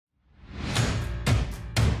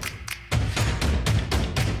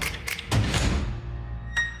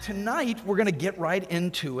Tonight, we're going to get right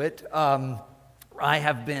into it. I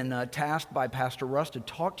have been tasked by Pastor Russ to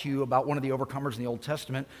talk to you about one of the overcomers in the Old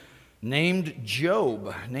Testament named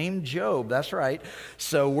Job. That's right.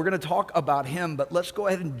 So we're going to talk about him, but let's go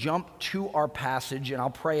ahead and jump to our passage, and I'll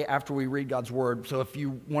pray after we read God's Word. So if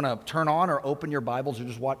you want to turn on or open your Bibles or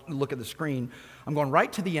just look at the screen, I'm going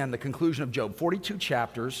right to the end, the conclusion of Job, 42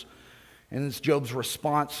 chapters. And it's Job's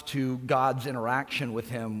response to God's interaction with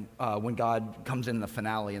him when God comes in the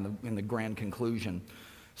finale, in the grand conclusion.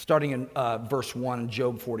 Starting in verse 1,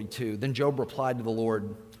 Job 42. Then Job replied to the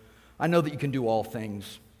Lord, I know that you can do all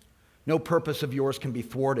things. No purpose of yours can be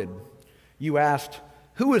thwarted. You asked,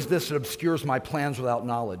 who is this that obscures my plans without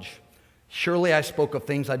knowledge? Surely I spoke of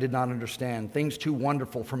things I did not understand, things too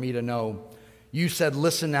wonderful for me to know. You said,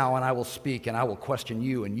 listen now, and I will speak, and I will question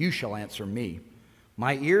you, and you shall answer me.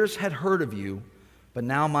 My ears had heard of you, but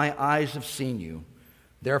now my eyes have seen you.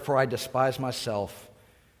 Therefore I despise myself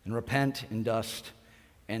and repent in dust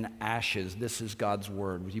and ashes. This is God's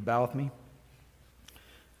word. Would you bow with me?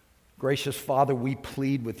 Gracious Father, we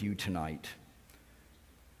plead with you tonight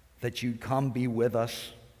that you'd come be with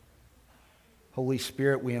us. Holy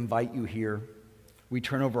Spirit, we invite you here. We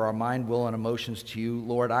turn over our mind, will, and emotions to you.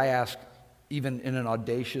 Lord, I ask, even in an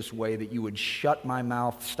audacious way, that you would shut my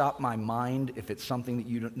mouth, stop my mind if it's something that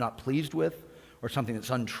you're not pleased with or something that's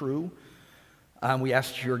untrue. We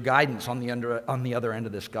ask your guidance on the other end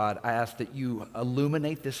of this, God. I ask that you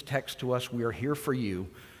illuminate this text to us. We are here for you,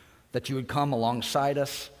 that you would come alongside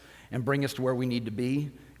us and bring us to where we need to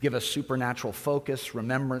be. Give us supernatural focus,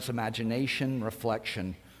 remembrance, imagination,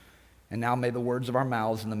 reflection. And now may the words of our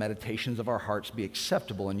mouths and the meditations of our hearts be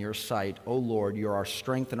acceptable in your sight. O Lord, you're our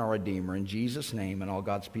strength and our Redeemer. In Jesus' name, and all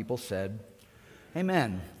God's people said,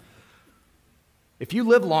 amen. If you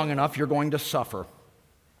live long enough, you're going to suffer.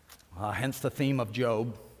 Hence the theme of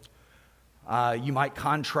Job. You might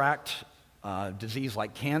contract disease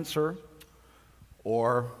like cancer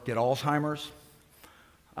or get Alzheimer's.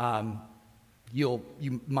 You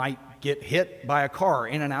might get hit by a car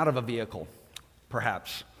in and out of a vehicle,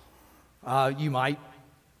 perhaps. You might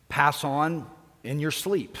pass on in your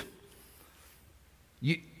sleep.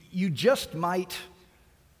 You just might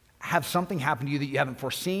have something happen to you that you haven't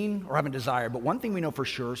foreseen or haven't desired. But one thing we know for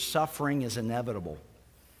sure, suffering is inevitable.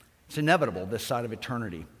 It's inevitable this side of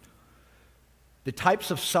eternity. The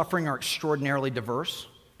types of suffering are extraordinarily diverse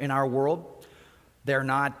in our world. They're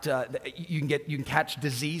not, you can catch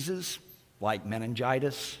diseases like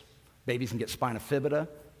meningitis. Babies can get spina bifida,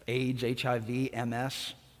 AIDS, HIV,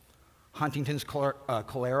 MS. Huntington's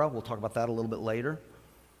cholera, we'll talk about that a little bit later.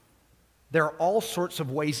 There are all sorts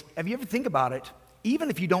of ways. If you ever think about it, even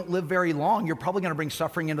if you don't live very long, you're probably going to bring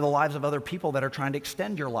suffering into the lives of other people that are trying to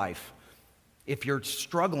extend your life. If you're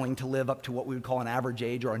struggling to live up to what we would call an average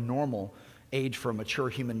age or a normal age for a mature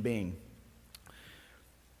human being.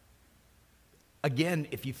 Again,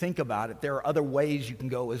 if you think about it, there are other ways you can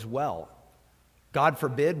go as well. God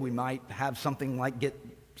forbid we might have something like get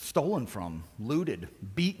stolen from, looted,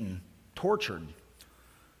 beaten, tortured,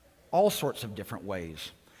 all sorts of different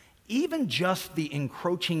ways. Even just the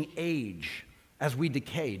encroaching age as we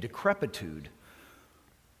decay, decrepitude,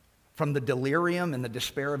 from the delirium and the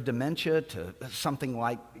despair of dementia to something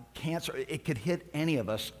like cancer, it could hit any of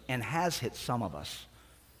us and has hit some of us.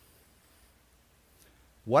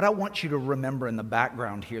 What I want you to remember in the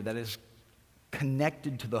background here that is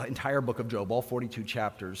connected to the entire book of Job, all 42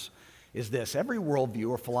 chapters, is this. Every worldview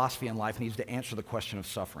or philosophy in life needs to answer the question of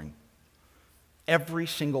suffering. Every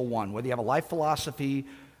single one, whether you have a life philosophy,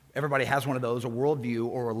 everybody has one of those, a worldview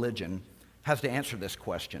or religion, has to answer this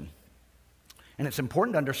question. And it's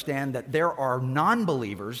important to understand that there are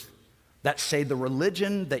non-believers that say the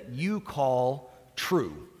religion that you call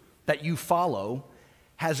true, that you follow,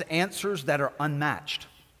 has answers that are unmatched,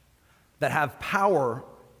 that have power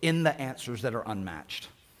in the answers that are unmatched.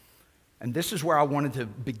 And this is where I wanted to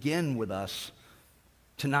begin with us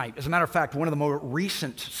tonight. As a matter of fact, one of the more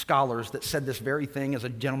recent scholars that said this very thing is a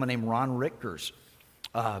gentleman named Ron Rickers.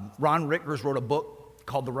 Ron Rickers wrote a book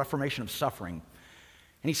called The Reformation of Suffering.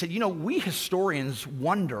 And he said, we historians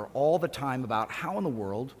wonder all the time about how in the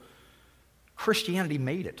world Christianity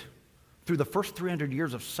made it through the first 300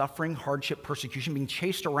 years of suffering, hardship, persecution, being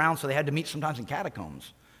chased around so they had to meet sometimes in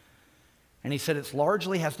catacombs. And he said it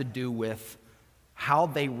largely has to do with how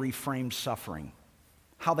they reframed suffering,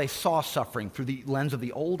 how they saw suffering through the lens of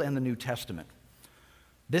the Old and the New Testament.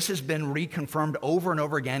 This has been reconfirmed over and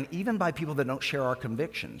over again, even by people that don't share our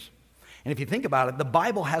convictions. And if you think about it, the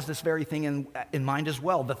Bible has this very thing in mind as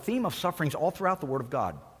well. The theme of suffering is all throughout the Word of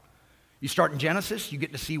God. You start in Genesis, you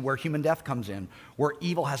get to see where human death comes in, where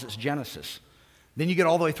evil has its genesis. Then you get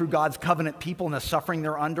all the way through God's covenant people and the suffering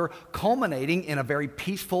they're under, culminating in a very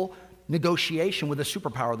peaceful negotiation with the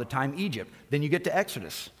superpower of the time, Egypt. Then you get to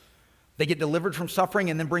Exodus. They get delivered from suffering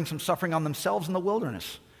and then bring some suffering on themselves in the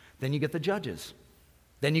wilderness. Then you get the judges.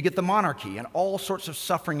 Then you get the monarchy and all sorts of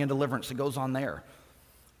suffering and deliverance that goes on there.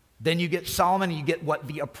 Then you get Solomon and you get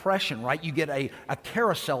the oppression, right? You get a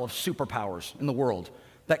carousel of superpowers in the world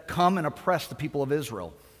that come and oppress the people of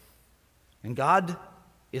Israel. And God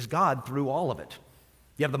is God through all of it.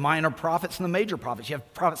 You have the minor prophets and the major prophets. You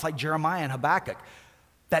have prophets like Jeremiah and Habakkuk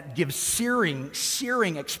that give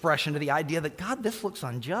searing expression to the idea that, God, this looks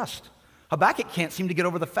unjust. Habakkuk can't seem to get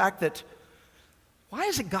over the fact that, why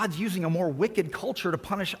is it God's using a more wicked culture to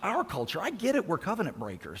punish our culture? I get it, we're covenant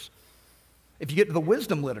breakers. If you get to the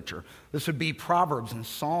wisdom literature, this would be Proverbs and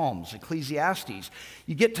Psalms, Ecclesiastes.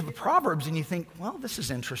 You get to the Proverbs and you think, well, this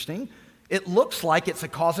is interesting. It looks like it's a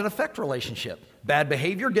cause and effect relationship. Bad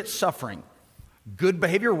behavior gets suffering. Good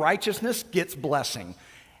behavior, righteousness, gets blessing.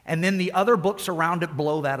 And then the other books around it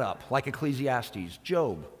blow that up, like Ecclesiastes,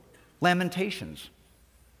 Job, Lamentations,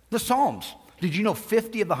 the Psalms. Did you know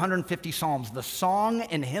 50 of the 150 Psalms, the song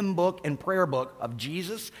and hymn book and prayer book of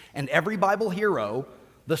Jesus and every Bible hero,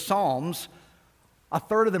 the Psalms, a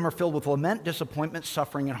third of them are filled with lament, disappointment,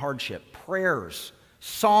 suffering, and hardship. Prayers,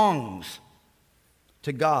 songs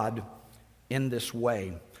to God in this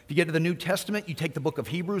way. If you get to the New Testament, you take the book of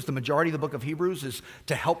Hebrews. The majority of the book of Hebrews is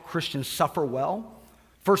to help Christians suffer well.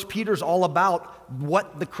 1 Peter's all about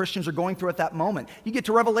what the Christians are going through at that moment. You get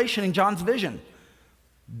to Revelation in John's vision.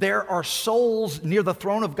 There are souls near the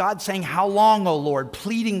throne of God saying, "How long, O Lord?"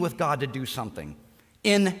 pleading with God to do something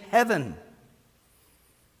in heaven.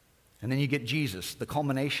 And then you get Jesus, the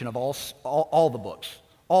culmination of all the books,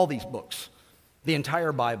 all these books, the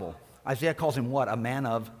entire Bible. Isaiah calls him what? A man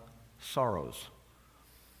of sorrows.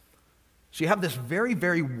 So you have this very,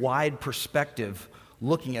 very wide perspective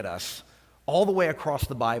looking at us all the way across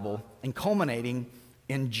the Bible and culminating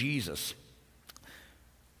in Jesus.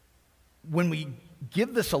 When we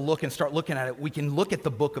give this a look and start looking at it, we can look at the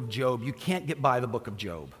book of Job. You can't get by the book of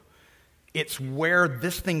Job. It's where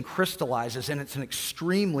this thing crystallizes, and it's an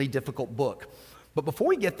extremely difficult book. But before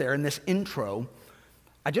we get there in this intro,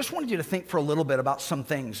 I just wanted you to think for a little bit about some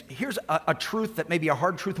things. Here's a truth that may be a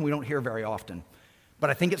hard truth and we don't hear very often, but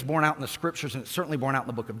I think it's borne out in the scriptures, and it's certainly borne out in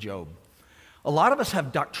the book of Job. A lot of us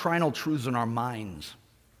have doctrinal truths in our minds.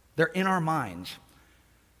 They're in our minds,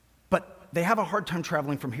 but they have a hard time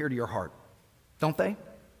traveling from here to your heart, don't they?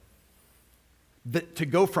 To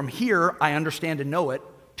go from here, I understand and know it,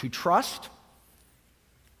 to trust,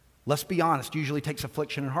 let's be honest, usually takes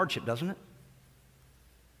affliction and hardship, doesn't it?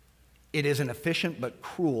 It is an efficient but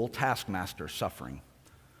cruel taskmaster, suffering.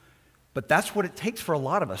 But that's what it takes for a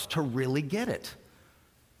lot of us to really get it.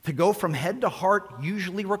 To go from head to heart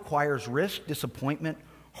usually requires risk, disappointment,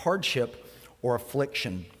 hardship, or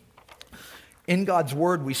affliction. In God's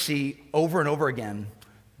Word, we see over and over again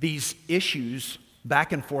these issues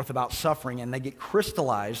back and forth about suffering, and they get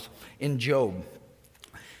crystallized in Job.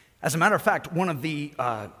 As a matter of fact, one of the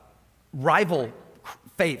rival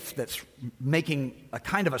faiths that's making a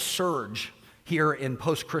kind of a surge here in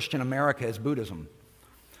post-Christian America is Buddhism.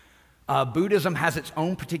 Buddhism has its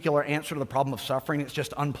own particular answer to the problem of suffering. It's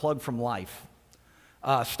just unplug from life.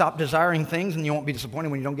 Stop desiring things and you won't be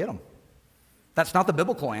disappointed when you don't get them. That's not the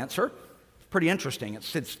biblical answer. It's pretty interesting.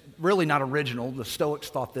 It's really not original. The Stoics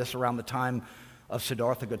thought this around the time of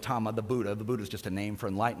Siddhartha Gautama, the Buddha. The Buddha is just a name for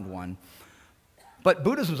enlightened one. But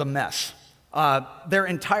Buddhism's a mess. Their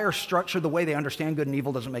entire structure, the way they understand good and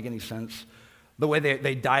evil doesn't make any sense. The way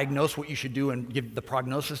they diagnose what you should do and give the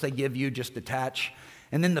prognosis they give you, just detach.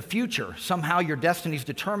 And then the future, somehow your destiny is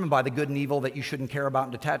determined by the good and evil that you shouldn't care about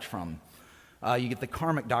and detach from. You get the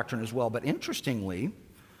karmic doctrine as well. But interestingly,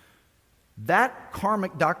 that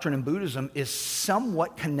karmic doctrine in Buddhism is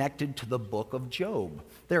somewhat connected to the book of Job.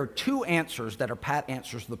 There are two answers that are pat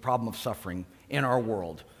answers to the problem of suffering in our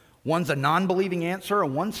world. One's a non-believing answer,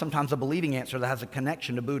 and one's sometimes a believing answer that has a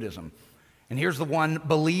connection to Buddhism. And here's the one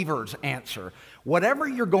believer's answer. Whatever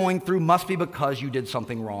you're going through must be because you did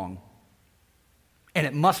something wrong. And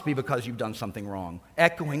it must be because you've done something wrong.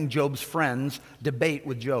 Echoing Job's friends' debate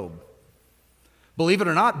with Job. Believe it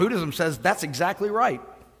or not, Buddhism says that's exactly right.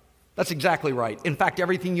 That's exactly right. In fact,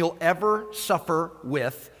 everything you'll ever suffer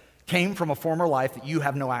with came from a former life that you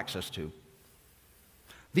have no access to.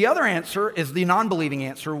 The other answer is the non-believing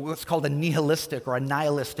answer, what's called a nihilistic or a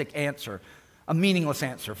nihilistic answer, a meaningless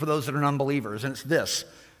answer for those that are non-believers, and it's this.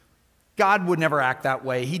 God would never act that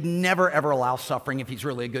way. He'd never, ever allow suffering if he's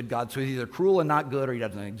really a good God, so he's either cruel and not good or he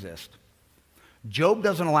doesn't exist. Job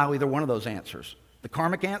doesn't allow either one of those answers. The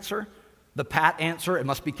karmic answer, The pat answer, it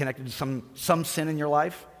must be connected to some sin in your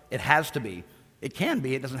life. It has to be. It can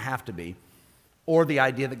be, it doesn't have to be. Or the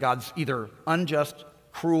idea that God's either unjust,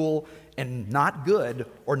 cruel, and not good,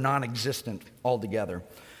 or non-existent altogether.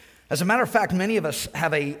 As a matter of fact, many of us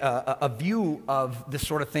have a view of this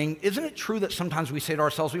sort of thing. Isn't it true that sometimes we say to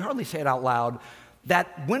ourselves, we hardly say it out loud,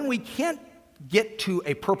 that when we can't get to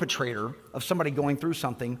a perpetrator of somebody going through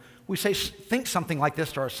something, we think something like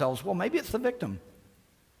this to ourselves, well, maybe it's the victim.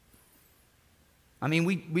 I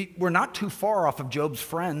mean, we're not too far off of Job's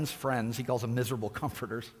friends. He calls them miserable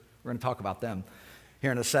comforters. We're going to talk about them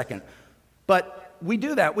here in a second. But we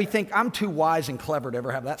do that. We think, I'm too wise and clever to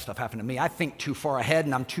ever have that stuff happen to me. I think too far ahead,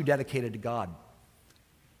 and I'm too dedicated to God.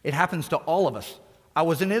 It happens to all of us. I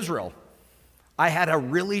was in Israel. I had a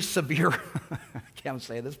really severe, I can't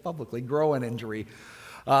say this publicly, growing injury.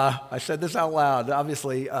 I said this out loud,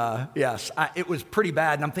 obviously, yes. It was pretty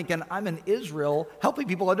bad, and I'm thinking, I'm in Israel helping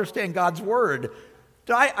people understand God's word.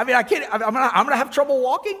 I'm going to have trouble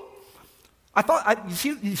walking? I thought,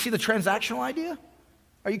 you see the transactional idea?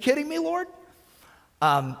 Are you kidding me, Lord?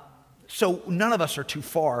 So none of us are too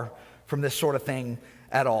far from this sort of thing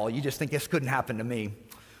at all. You just think this couldn't happen to me.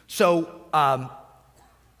 So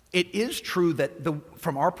it is true that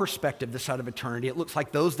from our perspective, this side of eternity, it looks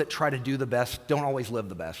like those that try to do the best don't always live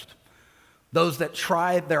the best. Those that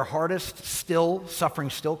try their hardest, suffering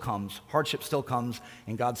still comes, hardship still comes,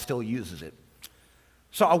 and God still uses it.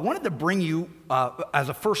 So I wanted to bring you, as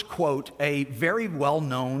a first quote, a very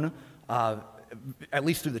well-known, at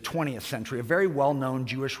least through the 20th century, a very well-known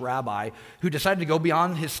Jewish rabbi who decided to go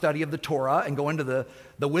beyond his study of the Torah and go into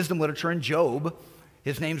the wisdom literature in Job.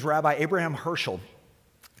 His name's Rabbi Abraham Herschel.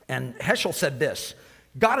 And Heschel said this: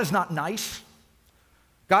 God is not nice.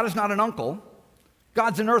 God is not an uncle.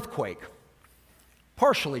 God's an earthquake.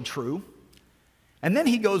 Partially true. And then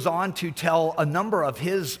he goes on to tell a number of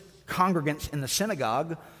his congregants in the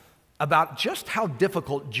synagogue about just how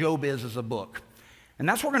difficult Job is as a book. And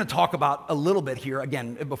that's what we're going to talk about a little bit here,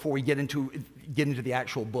 again, before we get into the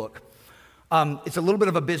actual book. It's a little bit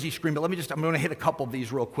of a busy screen, but I'm going to hit a couple of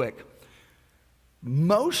these real quick.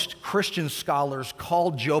 Most Christian scholars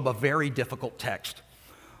call Job a very difficult text.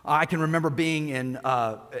 I can remember being in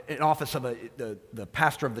an office of the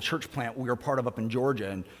pastor of the church plant we were part of up in Georgia,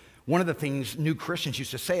 and one of the things new Christians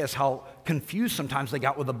used to say is how confused sometimes they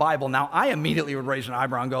got with the Bible. Now, I immediately would raise an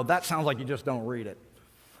eyebrow and go, that sounds like you just don't read it.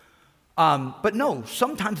 But no,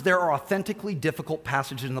 sometimes there are authentically difficult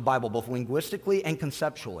passages in the Bible, both linguistically and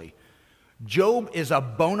conceptually. Job is a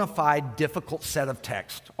bona fide difficult set of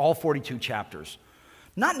text, all 42 chapters.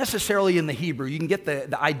 Not necessarily in the Hebrew. You can get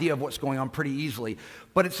the idea of what's going on pretty easily.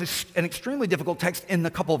 But it's an extremely difficult text in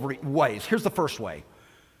a couple of ways. Here's the first way.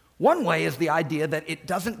 One way is the idea that it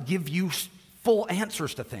doesn't give you full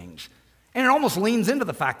answers to things. And it almost leans into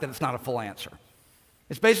the fact that it's not a full answer.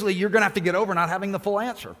 It's basically you're going to have to get over not having the full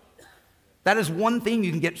answer. That is one thing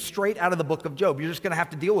you can get straight out of the book of Job. You're just going to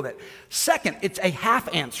have to deal with it. Second, it's a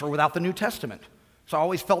half answer without the New Testament. So I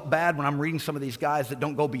always felt bad when I'm reading some of these guys that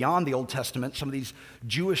don't go beyond the Old Testament, some of these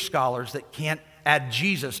Jewish scholars that can't add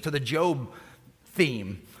Jesus to the Job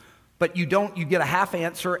theme. But you get a half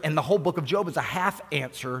answer, and the whole book of Job is a half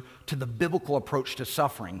answer to the biblical approach to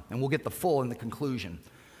suffering, and we'll get the full in the conclusion.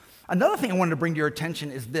 Another thing I wanted to bring to your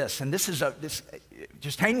attention is this, and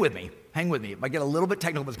just hang with me. If I get a little bit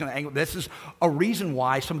technical, it's going to this is a reason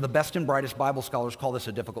why some of the best and brightest Bible scholars call this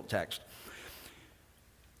a difficult text.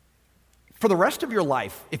 For the rest of your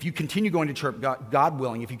life, if you continue going to church, God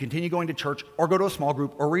willing, if you continue going to church or go to a small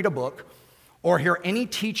group or read a book or hear any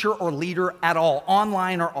teacher or leader at all,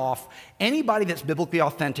 online or off, anybody that's biblically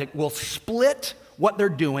authentic will split what they're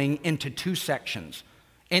doing into two sections.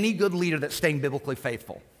 Any good leader that's staying biblically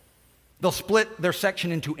faithful. They'll split their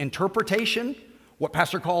section into interpretation, what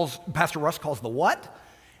Pastor Russ calls the what,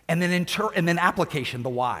 and then application, the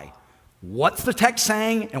why. What's the text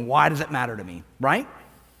saying and why does it matter to me, right?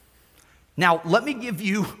 Now, let me give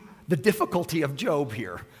you the difficulty of Job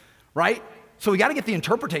here, right? So we got to get the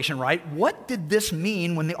interpretation right. What did this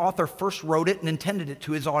mean when the author first wrote it and intended it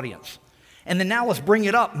to his audience? And then now let's bring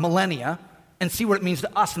it up millennia and see what it means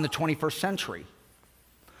to us in the 21st century.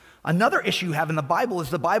 Another issue you have in the Bible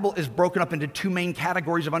is broken up into two main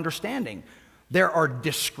categories of understanding. There are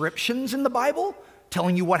descriptions in the Bible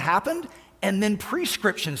telling you what happened, and then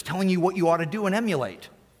prescriptions telling you what you ought to do and emulate.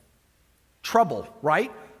 Trouble,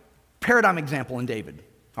 right? Paradigm example in David.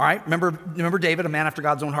 All right, remember David, a man after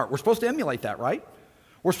God's own heart. We're supposed to emulate that, right?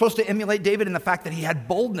 We're supposed to emulate David in the fact that he had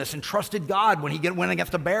boldness and trusted God when he went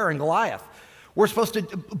against a bear and Goliath. We're supposed to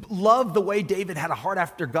love the way David had a heart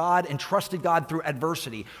after God and trusted God through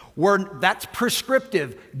adversity. That's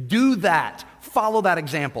prescriptive. Do that. Follow that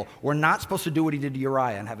example. We're not supposed to do what he did to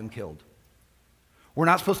Uriah and have him killed. We're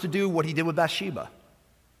not supposed to do what he did with Bathsheba.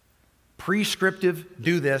 Prescriptive,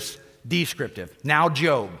 do this. Descriptive. Now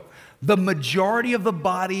Job. The majority of the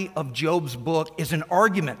body of Job's book is an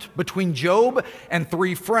argument between Job and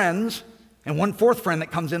three friends, and one fourth friend that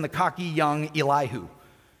comes in, the cocky young Elihu.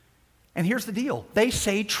 And here's the deal. They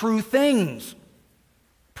say true things.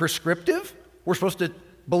 Prescriptive? We're supposed to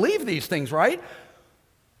believe these things, right?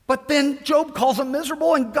 But then Job calls them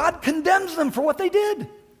miserable and God condemns them for what they did.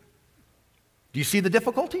 Do you see the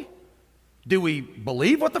difficulty? Do we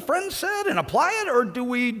believe what the friends said and apply it, or do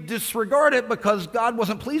we disregard it because God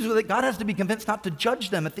wasn't pleased with it? God has to be convinced not to judge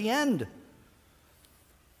them at the end.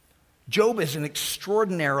 Job is an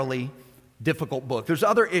extraordinarily difficult book. There's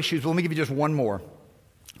other issues, but let me give you just one more.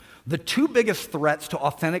 The two biggest threats to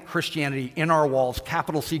authentic Christianity in our walls,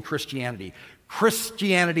 capital C Christianity,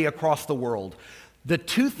 Christianity across the world. The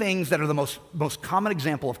two things that are the most common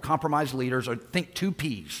example of compromised leaders are, think two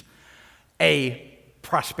P's, a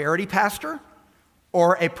prosperity pastor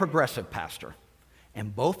or a progressive pastor.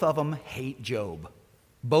 And both of them hate Job.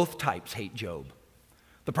 Both types hate Job.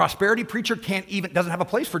 The prosperity preacher doesn't have a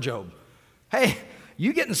place for Job. Hey,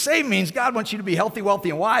 you getting saved means God wants you to be healthy, wealthy,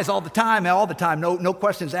 and wise all the time. No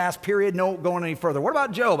questions asked, period, no going any further. What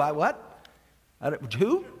about Job? What?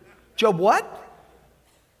 Who? Job what?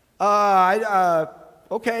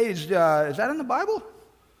 Okay, is that in the Bible?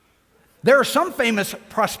 There are some famous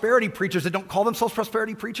prosperity preachers that don't call themselves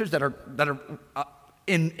prosperity preachers that are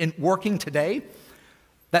in working today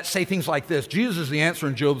that say things like this: Jesus is the answer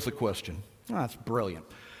and Job's the question. Oh, that's brilliant.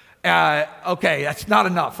 Okay, that's not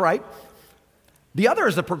enough, right? The other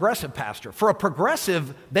is a progressive pastor. For a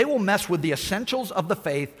progressive, they will mess with the essentials of the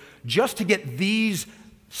faith just to get these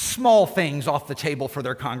small things off the table for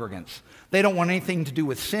their congregants. They don't want anything to do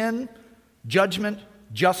with sin, judgment,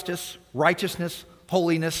 justice, righteousness,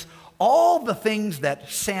 holiness, all the things that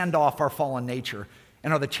sand off our fallen nature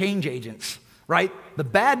and are the change agents, right? The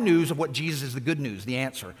bad news of what Jesus is the good news, the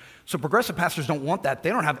answer. So progressive pastors don't want that. They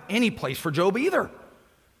don't have any place for Job either.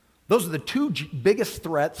 Those are the two biggest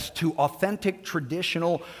threats to authentic,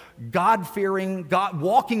 traditional, God-fearing,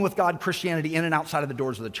 walking with God Christianity in and outside of the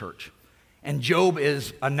doors of the church. And Job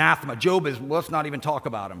is anathema. Job is, let's not even talk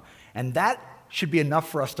about him. And that should be enough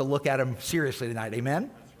for us to look at him seriously tonight, amen?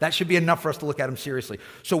 That should be enough for us to look at him seriously.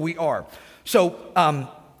 So we are. So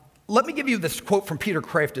let me give you this quote from Peter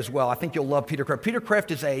Kreeft as well. I think you'll love Peter Kreeft. Peter Kreeft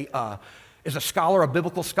is a scholar, a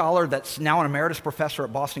biblical scholar that's now an emeritus professor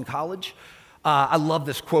at Boston College. I love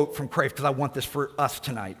this quote from Kreeft because I want this for us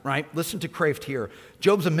tonight, right? Listen to Kreeft here.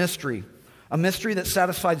 Job's a mystery that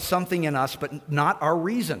satisfied something in us, but not our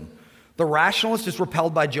reason. The rationalist is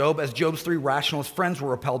repelled by Job as Job's three rationalist friends were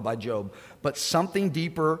repelled by Job. But something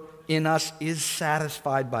deeper in us is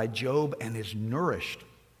satisfied by Job and is nourished.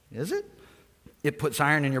 Is it? It puts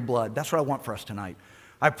iron in your blood. That's what I want for us tonight.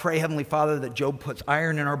 I pray, Heavenly Father, that Job puts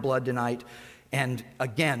iron in our blood tonight. And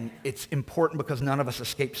again, it's important because none of us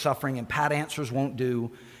escape suffering, and pat answers won't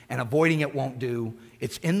do, and avoiding it won't do.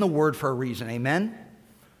 It's in the Word for a reason, amen?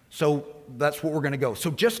 So that's what we're going to go. So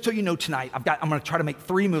just so you know tonight, I'm going to try to make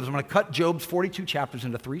three moves. I'm going to cut Job's 42 chapters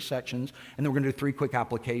into three sections, and then we're going to do three quick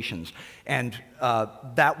applications. And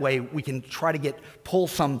that way we can try to pull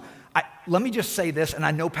some. Let me just say this, and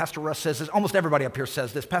I know Pastor Russ says this. Almost everybody up here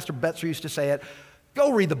says this. Pastor Betzer used to say it.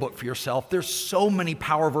 Go read the book for yourself. There's so many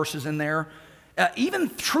power verses in there. Even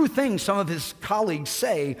true things some of his colleagues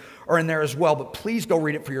say are in there as well, but please go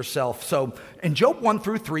read it for yourself. So in Job 1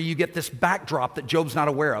 through 3, you get this backdrop that Job's not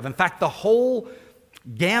aware of. In fact, the whole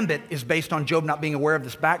gambit is based on Job not being aware of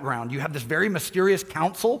this background. You have this very mysterious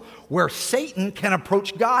council where Satan can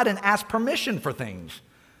approach God and ask permission for things.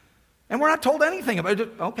 And we're not told anything about it.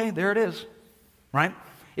 Okay, there it is, right?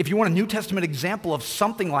 If you want a New Testament example of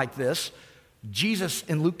something like this, Jesus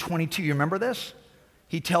in Luke 22, you remember this?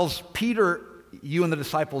 He tells Peter, you and the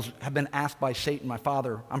disciples have been asked by Satan, my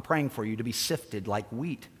Father, I'm praying for you to be sifted like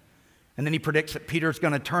wheat. And then he predicts that Peter's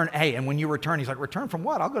going to turn, hey, and when you return, he's like, return from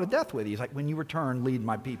what? I'll go to death with you. He's like, when you return, lead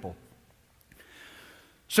my people.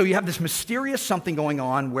 So you have this mysterious something going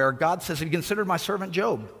on where God says, have you considered my servant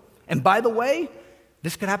Job? And by the way,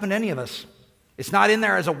 this could happen to any of us. It's not in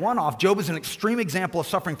there as a one-off. Job is an extreme example of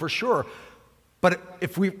suffering for sure. But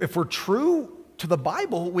if we're true to the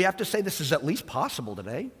Bible, we have to say this is at least possible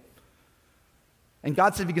today. And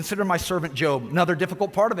God said, if you consider my servant Job, another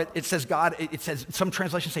difficult part of it, it says some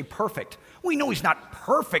translations say perfect. We know he's not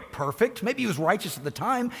perfect. Maybe he was righteous at the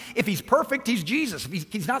time. If he's perfect, he's Jesus.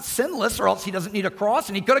 If he's not sinless, or else he doesn't need a cross,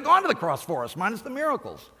 and he could have gone to the cross for us, minus the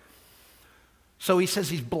miracles. So he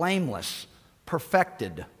says he's blameless,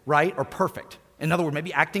 perfected, right? Or perfect. In other words,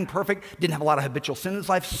 maybe acting perfect, didn't have a lot of habitual sin in his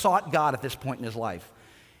life, sought God at this point in his life.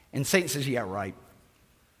 And Satan says, yeah, right.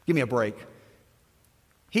 Give me a break.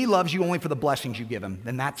 He loves you only for the blessings you give him,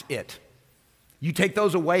 then that's it. You take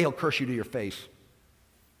those away, he'll curse you to your face.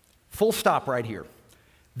 Full stop right here.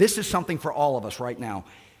 This is something for all of us right now.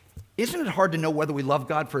 Isn't it hard to know whether we love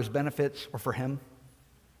God for his benefits or for him?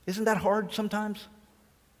 Isn't that hard sometimes?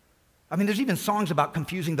 I mean, there's even songs about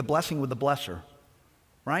confusing the blessing with the blesser,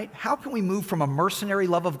 right? How can we move from a mercenary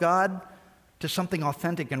love of God to something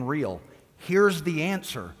authentic and real? Here's the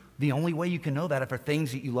answer. The only way you can know that if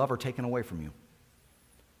things that you love are taken away from you.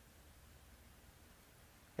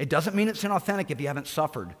 It doesn't mean it's inauthentic if you haven't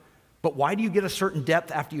suffered. But why do you get a certain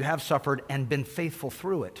depth after you have suffered and been faithful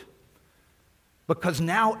through it? Because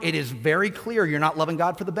now it is very clear you're not loving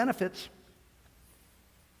God for the benefits.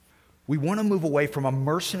 We want to move away from a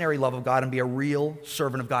mercenary love of God and be a real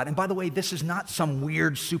servant of God. And by the way, this is not some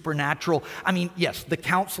weird supernatural. I mean, yes, the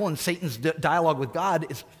counsel and Satan's dialogue with God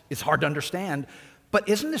is hard to understand. But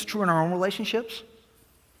isn't this true in our own relationships?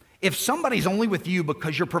 If somebody's only with you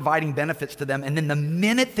because you're providing benefits to them, and then the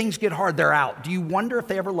minute things get hard, they're out, do you wonder if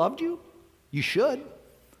they ever loved you? You should.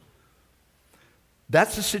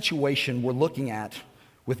 That's the situation we're looking at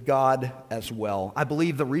with God as well. I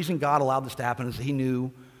believe the reason God allowed this to happen is he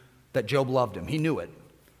knew that Job loved him. He knew it.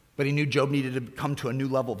 But he knew Job needed to come to a new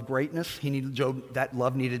level of greatness. That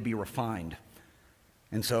love needed to be refined.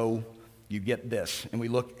 And so you get this, and we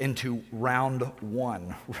look into round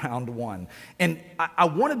one. And I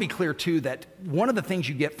want to be clear, too, that one of the things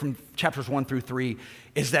you get from chapters 1 through 3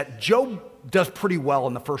 is that Job does pretty well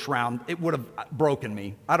in the first round. It would have broken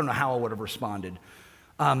me. I don't know how I would have responded.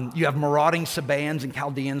 You have marauding Sabaeans and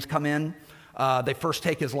Chaldeans come in. They first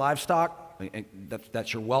take his livestock.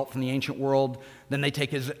 That's your wealth in the ancient world. Then they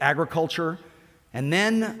take his agriculture. And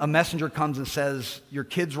then a messenger comes and says, your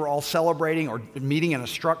kids were all celebrating or meeting in a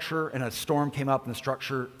structure, and a storm came up and the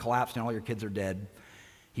structure collapsed and all your kids are dead.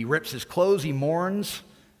 He rips his clothes, he mourns,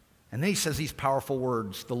 and then he says these powerful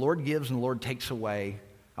words, the Lord gives and the Lord takes away.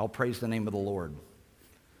 I'll praise the name of the Lord.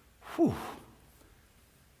 Whew.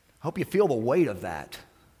 I hope you feel the weight of that.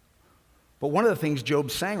 But one of the things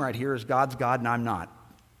Job's saying right here is God's God and I'm not.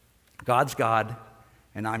 God's God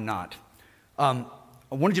and I'm not.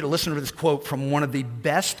 I wanted you to listen to this quote from one of the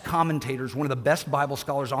best commentators, one of the best Bible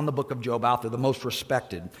scholars on the book of Job out there, the most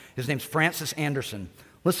respected. His name's Francis Anderson.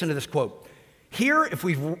 Listen to this quote. Here, if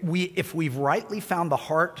we've rightly found the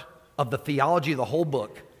heart of the theology of the whole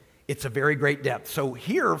book, it's a very great depth. So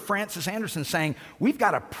here, Francis Anderson's saying, we've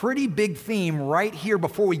got a pretty big theme right here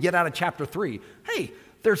before we get out of chapter 3. Hey,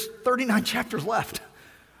 there's 39 chapters left.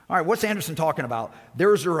 All right, what's Anderson talking about?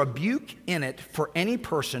 There's a rebuke in it for any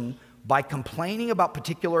person by complaining about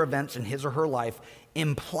particular events in his or her life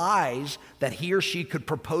implies that he or she could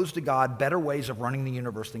propose to God better ways of running the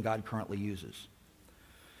universe than God currently uses.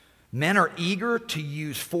 Men are eager to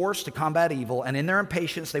use force to combat evil, and in their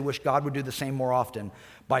impatience, they wish God would do the same more often.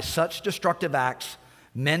 By such destructive acts,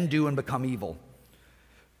 men do and become evil.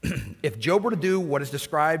 If Job were to do what is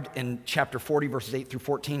described in chapter 40, verses 8 through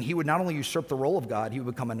 14, he would not only usurp the role of God, he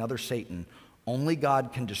would become another Satan. Only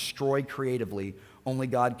God can destroy creatively. Only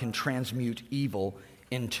God can transmute evil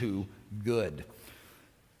into good.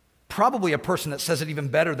 Probably a person that says it even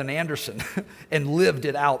better than Anderson and lived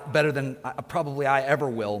it out better than probably I ever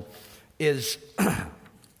will is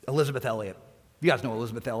Elizabeth Elliot. You guys know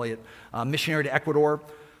Elizabeth Elliot, missionary to Ecuador.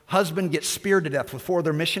 Husband gets speared to death with 4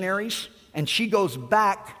 other missionaries, and she goes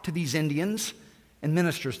back to these Indians and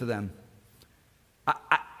ministers to them.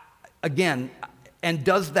 And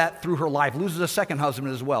does that through her life, loses a second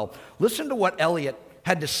husband as well. Listen to what Elliot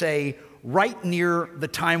had to say right near the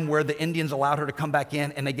time where the Indians allowed her to come back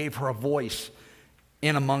in and they gave her a voice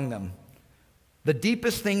in among them. The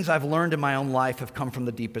deepest things I've learned in my own life have come from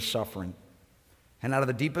the deepest suffering. And out of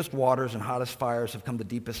the deepest waters and hottest fires have come the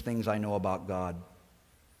deepest things I know about God.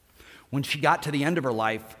 When she got to the end of her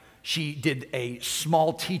life, she did a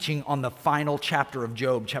small teaching on the final chapter of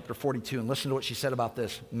Job, chapter 42. And listen to what she said about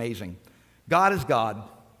this. Amazing. God is God.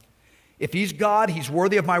 If he's God, he's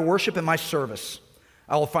worthy of my worship and my service.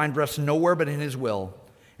 I will find rest nowhere but in his will.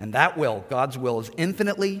 And that will, God's will, is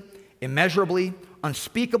infinitely, immeasurably,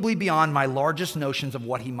 unspeakably beyond my largest notions of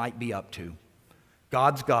what he might be up to.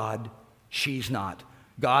 God's God, she's not.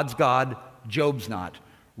 God's God, Job's not.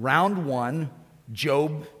 Round 1,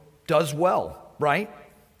 Job does well. right?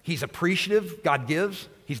 He's appreciative, God gives.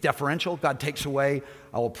 He's deferential, God takes away.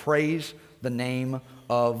 I will praise the name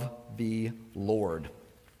of the Lord.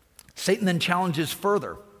 Satan then challenges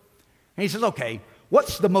further. And he says, okay,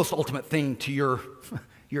 what's the most ultimate thing to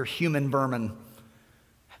your human vermin?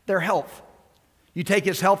 Their health. You take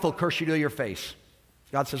his health, he'll curse you to your face.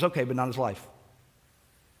 God says, okay, but not his life.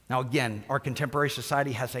 Now again, our contemporary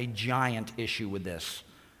society has a giant issue with this.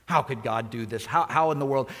 How could God do this? How in the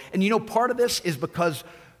world? And you know, part of this is because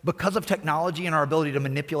of technology and our ability to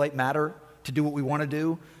manipulate matter to do what we want to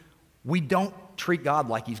do, we don't treat God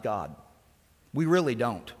like he's God. We really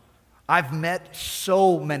don't. I've met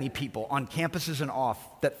so many people on campuses and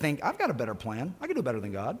off that think, I've got a better plan. I can do better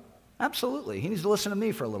than God. Absolutely. He needs to listen to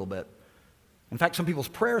me for a little bit. In fact, some people's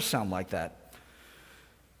prayers sound like that.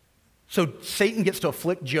 So Satan gets to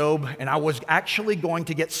afflict Job, and I was actually going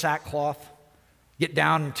to get sackcloth, get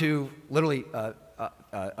down to literally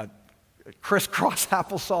crisscross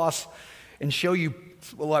applesauce, and show you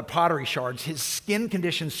like pottery shards. His skin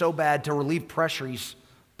condition's so bad, to relieve pressure, he's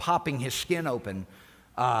popping his skin open,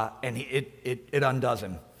 and it undoes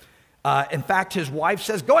him. In fact, his wife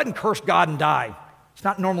says, go ahead and curse God and die. It's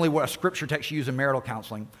not normally what a scripture text you use in marital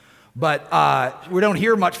counseling, but we don't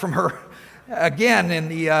hear much from her again in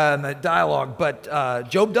the dialogue. But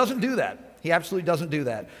Job doesn't do that. He absolutely doesn't do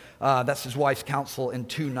that. That's his wife's counsel in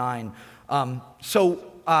 2:9.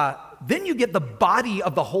 Then you get the body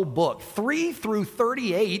of the whole book. 3 through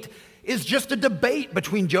 38 is just a debate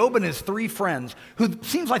between Job and his 3 friends, who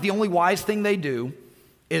seems like the only wise thing they do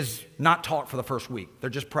is not talk for the first week. They're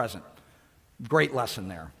just present. Great lesson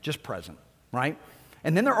there. Just present, right?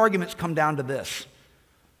 And then their arguments come down to this.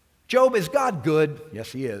 Job, is God good?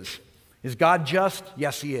 Yes, he is. Is God just?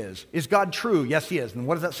 Yes, he is. Is God true? Yes, he is. And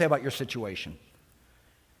what does that say about your situation?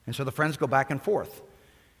 And so the friends go back and forth.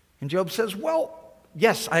 And Job says, well,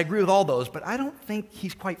 yes, I agree with all those, but I don't think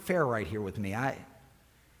he's quite fair right here with me.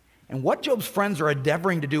 And what Job's friends are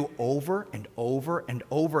endeavoring to do over and over and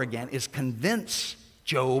over again is convince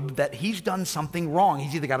Job that he's done something wrong.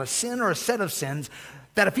 He's either got a sin or a set of sins,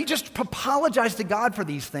 that if he just apologized to God for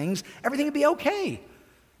these things, everything would be okay.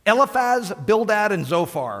 Eliphaz, Bildad, and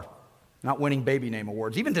Zophar, not winning baby name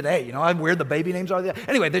awards. Even today, you know how weird the baby names are.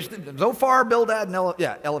 Anyway, there's Zophar, Bildad, and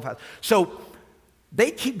Eliphaz. So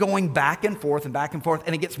they keep going back and forth,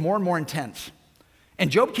 and it gets more and more intense. And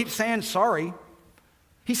Job keeps saying, sorry.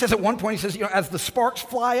 He says at one point, he says, you know, as the sparks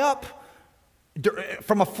fly up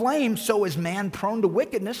from a flame, so is man prone to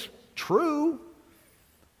wickedness. True.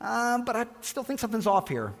 But I still think something's off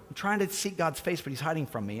here. I'm trying to seek God's face, but he's hiding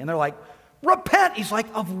from me. And they're like, repent. He's like,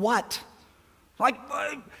 of what? Like,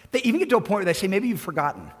 they even get to a point where they say, maybe you've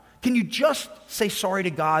forgotten. Can you just say sorry to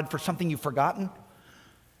God for something you've forgotten?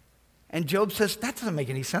 And Job says, that doesn't make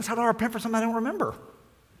any sense. How do I repent for something I don't remember?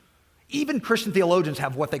 Even Christian theologians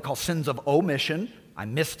have what they call sins of omission. I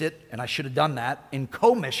missed it, and I should have done that. In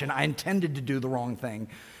commission, I intended to do the wrong thing.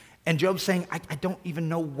 And Job's saying, I don't even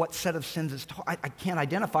know what set of sins it's I can't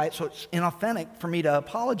identify it, so it's inauthentic for me to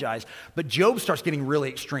apologize. But Job starts getting really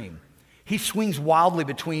extreme. He swings wildly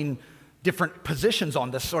between different positions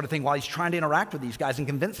on this sort of thing while he's trying to interact with these guys and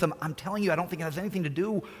convince them, I'm telling you, I don't think it has anything to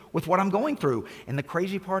do with what I'm going through. And the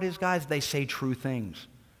crazy part is, guys, they say true things.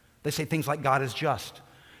 They say things like God is just.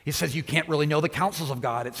 He says you can't really know the counsels of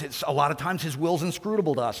God. It's a lot of times his will's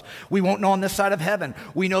inscrutable to us. We won't know on this side of heaven.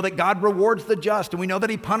 We know that God rewards the just, and we know that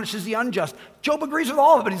he punishes the unjust. Job agrees with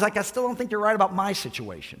all of it, but he's like, I still don't think you're right about my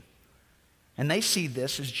situation. And they see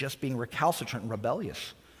this as just being recalcitrant and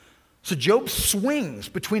rebellious. So Job swings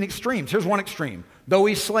between extremes. Here's one extreme. Though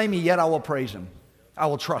he slay me, yet I will praise him. I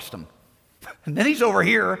will trust him. And then he's over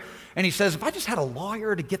here, and he says, if I just had a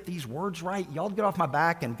lawyer to get these words right, y'all get off my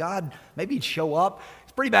back, and God, maybe he'd show up.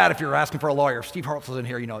 It's pretty bad if you're asking for a lawyer. If Steve Hartzell's in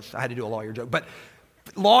here, you know, I had to do a lawyer joke. But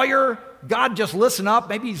lawyer, God, just listen up.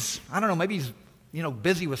 Maybe he's, you know,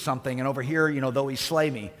 busy with something. And over here, you know, though he slay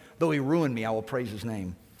me, though he ruin me, I will praise his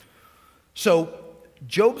name. So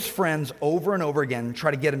Job's friends over and over again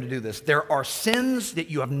try to get him to do this. There are sins that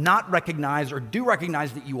you have not recognized or do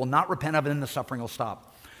recognize that you will not repent of, and then the suffering will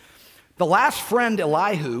stop. The last friend,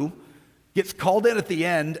 Elihu, gets called in at the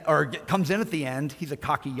end, or comes in at the end. He's a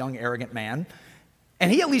cocky, young, arrogant man.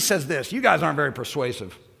 And he at least says this, you guys aren't very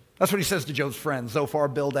persuasive. That's what he says to Job's friends, Zophar,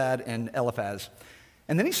 Bildad, and Eliphaz.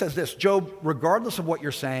 And then he says this, Job, regardless of what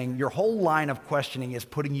you're saying, your whole line of questioning is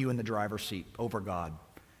putting you in the driver's seat over God.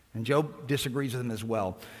 And Job disagrees with him as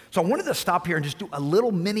well. So I wanted to stop here and just do a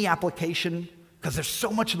little mini application, because there's so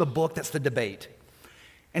much of the book that's the debate.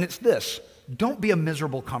 And it's this, don't be a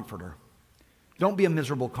miserable comforter. Don't be a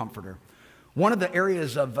miserable comforter. One of the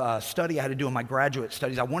areas of study I had to do in my graduate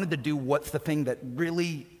studies, I wanted to do what's the thing that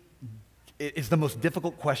really is the most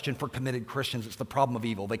difficult question for committed Christians. It's the problem of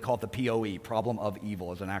evil. They call it the POE, problem of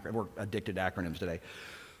evil, as an acronym. We're addicted to acronyms today.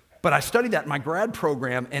 But I studied that in my grad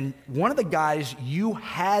program, and one of the guys you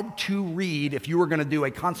had to read if you were going to do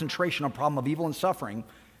a concentration on problem of evil and suffering,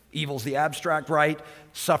 evil's the abstract, right?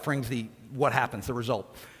 Suffering's the what happens, the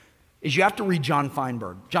result, is you have to read John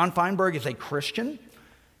Feinberg. John Feinberg is a Christian.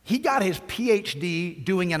 He got his PhD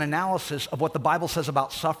doing an analysis of what the Bible says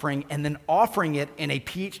about suffering and then offering it in a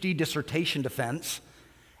PhD dissertation defense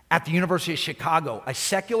at the University of Chicago, a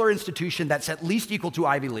secular institution that's at least equal to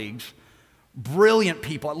Ivy Leagues. Brilliant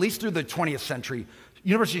people, at least through the 20th century.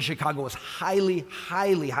 University of Chicago was highly,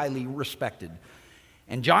 highly, highly respected.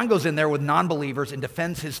 And John goes in there with non-believers and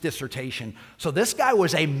defends his dissertation. So this guy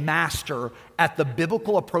was a master at the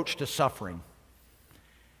biblical approach to suffering.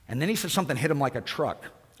 And then he said something hit him like a truck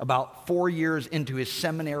about 4 years into his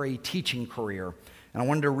seminary teaching career. And I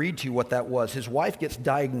wanted to read to you what that was. His wife gets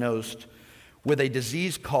diagnosed with a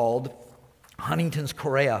disease called Huntington's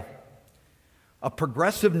chorea, a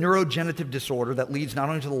progressive neurodegenerative disorder that leads not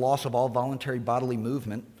only to the loss of all voluntary bodily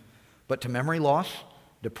movement, but to memory loss,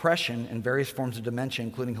 depression, and various forms of dementia,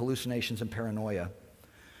 including hallucinations and paranoia.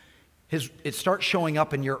 It starts showing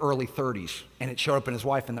up in your early 30s, and it showed up in his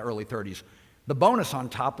wife in the early 30s. The bonus on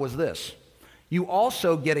top was this. You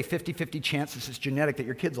also get a 50-50 chance, this is genetic, that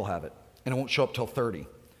your kids will have it, and it won't show up till 30.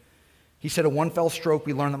 He said, in one fell stroke,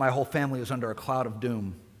 we learned that my whole family was under a cloud of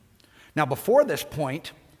doom. Now, before this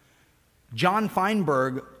point, John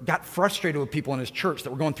Feinberg got frustrated with people in his church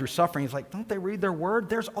that were going through suffering. He's like, don't they read their word?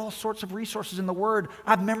 There's all sorts of resources in the word.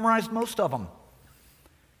 I've memorized most of them.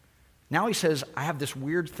 Now he says, I have this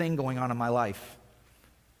weird thing going on in my life.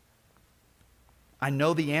 I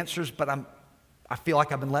know the answers, but I feel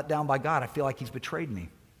like I've been let down by God. I feel like he's betrayed me.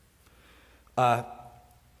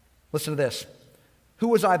 Listen to this. Who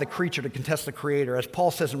was I, the creature, to contest the Creator? As Paul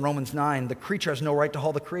says in Romans 9, the creature has no right to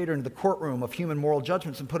haul the Creator into the courtroom of human moral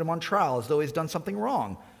judgments and put him on trial as though he's done something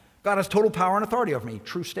wrong. God has total power and authority over me.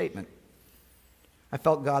 True statement. I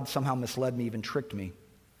felt God somehow misled me, even tricked me.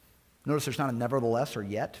 Notice there's not a nevertheless or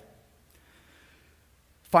yet.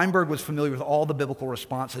 Feinberg was familiar with all the biblical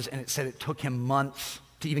responses, and it said it took him months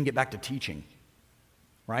to even get back to teaching,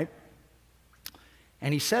 right?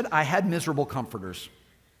 And he said, I had miserable comforters.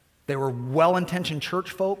 They were well-intentioned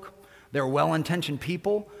church folk. They were well-intentioned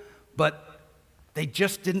people, but they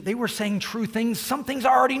just didn't, they were saying true things. Some things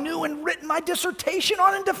I already knew and written my dissertation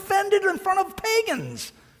on and defended in front of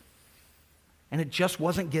pagans. And it just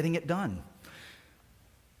wasn't getting it done.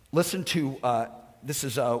 Listen to, this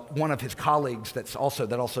is one of his colleagues that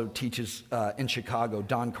also teaches in Chicago,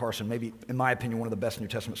 Don Carson, maybe, in my opinion, one of the best New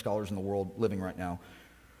Testament scholars in the world living right now.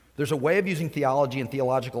 There's a way of using theology and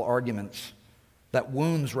theological arguments that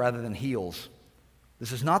wounds rather than heals.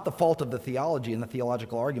 This is not the fault of the theology and the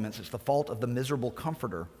theological arguments. It's the fault of the miserable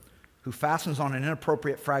comforter who fastens on an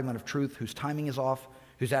inappropriate fragment of truth, whose timing is off,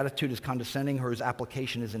 whose attitude is condescending, or whose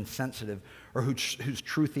application is insensitive, or whose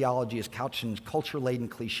true theology is couched in culture-laden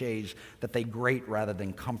cliches that they grate rather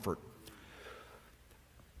than comfort.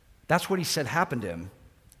 That's what he said happened to him.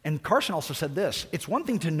 And Carson also said this, it's one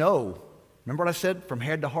thing to know, remember what I said, from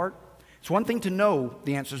head to heart? It's one thing to know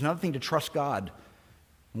the answers, another thing to trust God.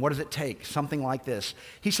 And what does it take? Something like this.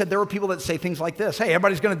 He said there were people that say things like this, hey,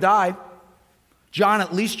 everybody's going to die. John,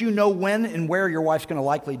 at least you know when and where your wife's going to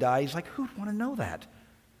likely die. He's like, who'd want to know that?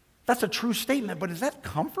 That's a true statement, but is that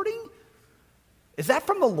comforting? Is that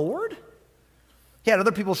from the Lord? He had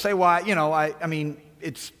other people say, well, I mean,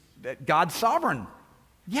 it's God's sovereign.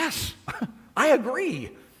 Yes, I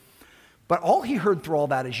agree. But all he heard through all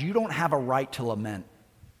that is you don't have a right to lament.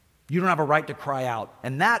 You don't have a right to cry out.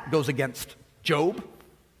 And that goes against Job,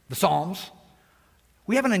 the Psalms.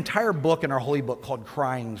 We have an entire book in our holy book called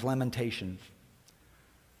Cryings, Lamentations.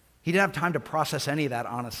 He didn't have time to process any of that,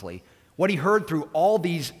 honestly. What he heard through all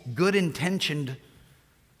these good-intentioned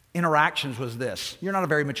interactions was this. You're not a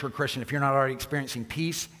very mature Christian if you're not already experiencing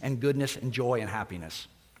peace and goodness and joy and happiness,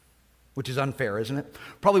 which is unfair, isn't it?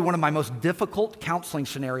 Probably one of my most difficult counseling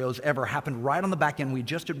scenarios ever happened right on the back end. We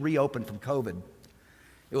just had reopened from COVID.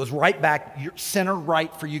 It was right back, center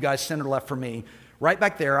right for you guys, center left for me. Right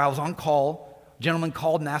back there, I was on call. A gentleman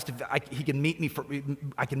called and asked if I can meet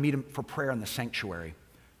him for prayer in the sanctuary.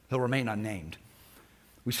 He'll remain unnamed.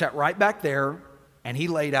 We sat right back there, and he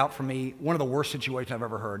laid out for me one of the worst situations I've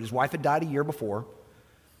ever heard. His wife had died a year before.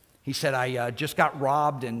 He said, I just got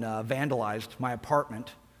robbed and vandalized my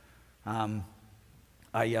apartment.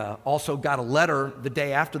 I also got a letter the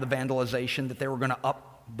day after the vandalization that they were going to up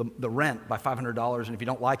the rent by $500, and if you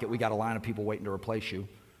don't like it, we got a line of people waiting to replace you.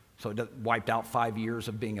 So it wiped out 5 years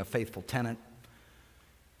of being a faithful tenant.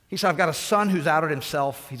 He said, I've got a son who's outed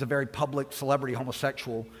himself. He's a very public celebrity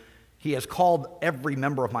homosexual. He has called every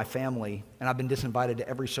member of my family, and I've been disinvited to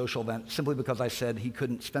every social event simply because I said he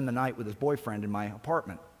couldn't spend the night with his boyfriend in my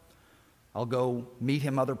apartment. I'll go meet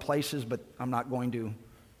him other places, but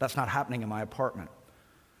that's not happening in my apartment.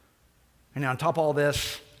 And on top of all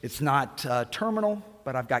this, it's not terminal,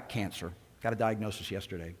 but I've got cancer. Got a diagnosis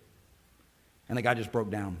yesterday. And the guy just broke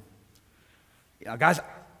down. Guys,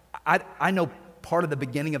 I know part of the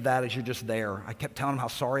beginning of that is you're just there. I kept telling him how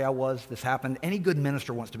sorry I was this happened. Any good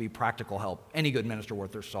minister wants to be practical help. Any good minister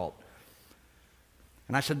worth their salt.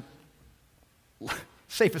 And I said,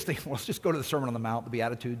 safest thing, let's just go to the Sermon on the Mount, the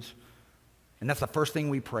Beatitudes. And that's the first thing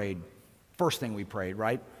we prayed. First thing we prayed,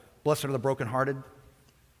 right? Blessed are the brokenhearted.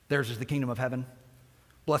 Theirs is the kingdom of heaven.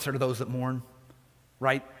 Blessed are those that mourn,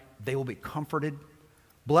 right? They will be comforted.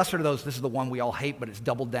 Blessed are those, this is the one we all hate, but it's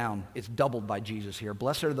doubled down. It's doubled by Jesus here.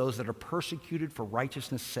 Blessed are those that are persecuted for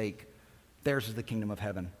righteousness' sake. Theirs is the kingdom of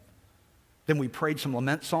heaven. Then we prayed some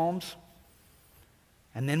lament psalms.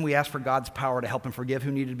 And then we asked for God's power to help him forgive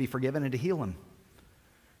who needed to be forgiven and to heal him.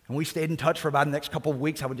 And we stayed in touch for about the next couple of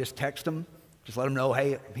weeks. I would just text him, just let him know,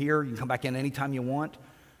 hey, I'm here. You can come back in anytime you want.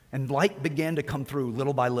 And light began to come through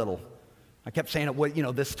little by little. I kept saying,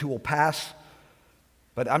 this too will pass.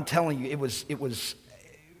 But I'm telling you, it was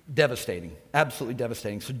devastating, absolutely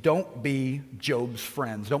devastating. So don't be Job's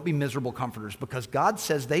friends. Don't be miserable comforters, because God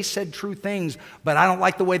says they said true things, but I don't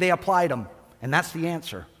like the way they applied them. And that's the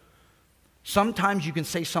answer. Sometimes you can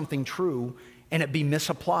say something true and it be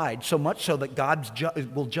misapplied, so much so that God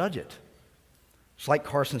will judge it. It's like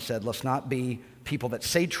Carson said, let's not be people that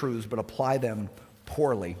say truths but apply them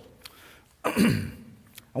poorly.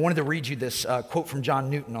 I wanted to read you this quote from John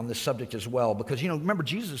Newton on this subject as well, because, remember,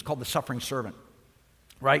 Jesus is called the suffering servant.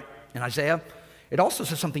 Right? In Isaiah. It also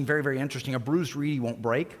says something very, very interesting. A bruised reed he won't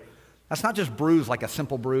break. That's not just bruise like a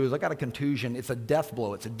simple bruise. I got a contusion. It's a death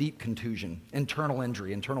blow. It's a deep contusion. Internal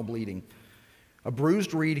injury, internal bleeding. A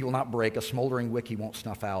bruised reed he will not break. A smoldering wick he won't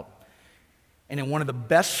snuff out. And in one of the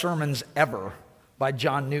best sermons ever by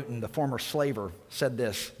John Newton, the former slaver, said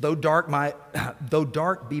this, though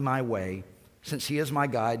dark be my way, since he is my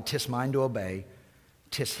guide, 'tis mine to obey,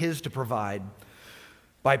 'tis his to provide.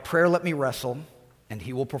 By prayer let me wrestle, and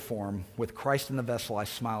he will perform. With Christ in the vessel, I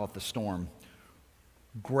smile at the storm.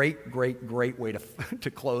 Great, great, great way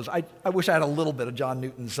to close. I wish I had a little bit of John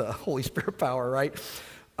Newton's Holy Spirit power, right?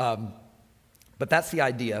 But that's the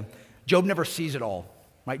idea. Job never sees it all,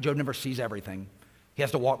 right? Job never sees everything. He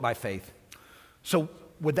has to walk by faith. So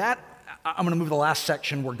with that, I'm going to move to the last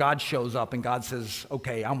section where God shows up and God says,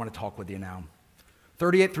 okay, I'm going to talk with you now.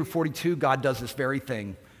 38 through 42, God does this very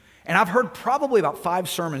thing. And I've heard probably about 5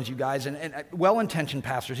 sermons, you guys, and well-intentioned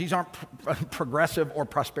pastors. These aren't progressive or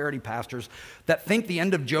prosperity pastors that think the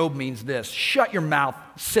end of Job means this. Shut your mouth,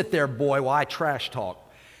 sit there, boy, while I trash talk.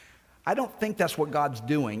 I don't think that's what God's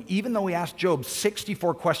doing, even though he asked Job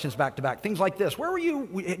 64 questions back to back. Things like this. Where were you?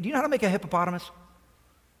 Do you know how to make a hippopotamus? You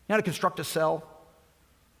know how to construct a cell?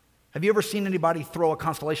 Have you ever seen anybody throw a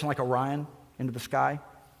constellation like Orion into the sky?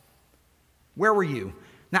 Where were you?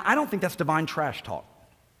 Now, I don't think that's divine trash talk.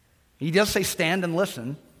 He does say, stand and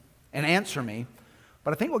listen and answer me.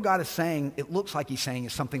 But I think what God is saying, it looks like he's saying,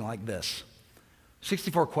 is something like this.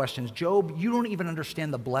 64 questions. Job, you don't even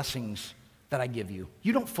understand the blessings that I give you.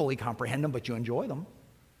 You don't fully comprehend them, but you enjoy them.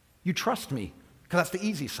 You trust me, because that's the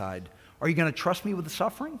easy side. Are you going to trust me with the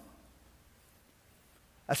suffering?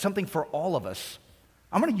 That's something for all of us.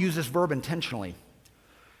 I'm going to use this verb intentionally.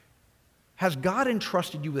 Has God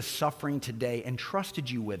entrusted you with suffering today and trusted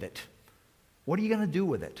you with it? What are you going to do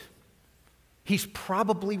with it? He's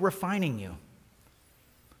probably refining you.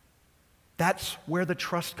 That's where the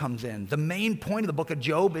trust comes in. The main point of the book of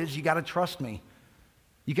Job is you got to trust me.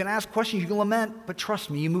 You can ask questions, you can lament, but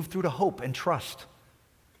trust me, you move through to hope and trust.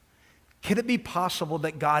 Could it be possible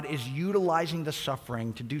that God is utilizing the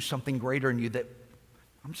suffering to do something greater in you that,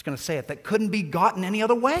 I'm just going to say it, that couldn't be gotten any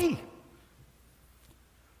other way?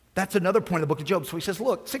 That's another point of the book of Job. So he says,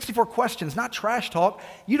 look, 64 questions, not trash talk.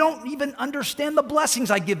 You don't even understand the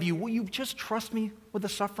blessings I give you. Will you just trust me with the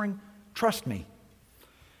suffering? Trust me.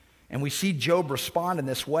 And we see Job respond in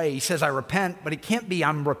this way. He says, I repent, but it can't be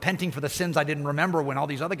I'm repenting for the sins I didn't remember when all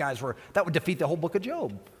these other guys were. That would defeat the whole book of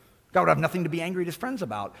Job. God would have nothing to be angry at his friends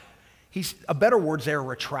about. A better word's there,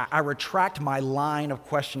 I retract my line of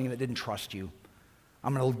questioning that didn't trust you.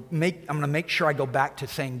 I'm going to make sure I go back to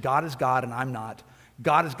saying God is God and I'm not.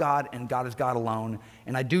 God is God and God is God alone.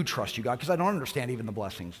 And I do trust you, God, because I don't understand even the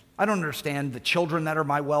blessings. I don't understand the children that are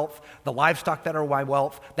my wealth, the livestock that are my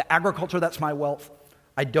wealth, the agriculture that's my wealth.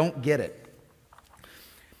 I don't get it.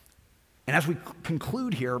 And as we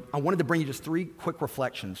conclude here, I wanted to bring you just 3 quick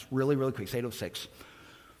reflections, really, really quick. It's 8:06.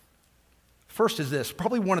 First is this,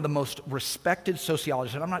 probably one of the most respected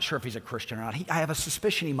sociologists, and I'm not sure if he's a Christian or not. I have a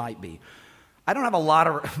suspicion he might be. I don't have a lot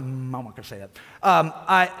of, I'm not going to say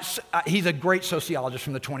that. He's a great sociologist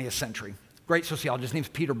from the 20th century. Great sociologist. His name's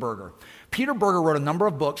Peter Berger. Peter Berger wrote a number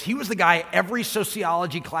of books. He was the guy every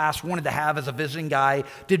sociology class wanted to have as a visiting guy,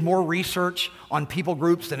 did more research on people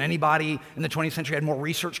groups than anybody in the 20th century, had more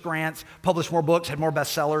research grants, published more books, had more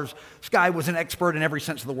bestsellers. This guy was an expert in every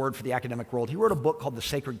sense of the word for the academic world. He wrote a book called The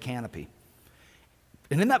Sacred Canopy.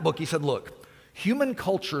 And in that book, he said, look, human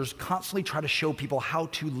cultures constantly try to show people how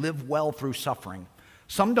to live well through suffering.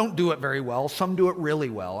 Some don't do it very well, some do it really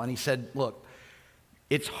well. And he said, look,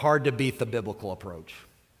 it's hard to beat the biblical approach.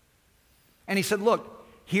 And he said, look,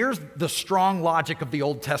 here's the strong logic of the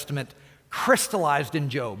Old Testament crystallized in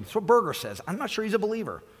Job. That's what Berger says. I'm not sure he's a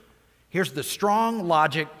believer. Here's the strong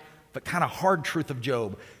logic, but kind of hard truth of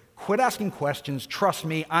Job. Quit asking questions. Trust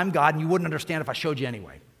me, I'm God, and you wouldn't understand if I showed you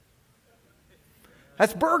anyway.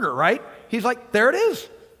 That's Berger, right? He's like, there it is.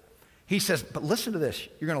 He says, but listen to this.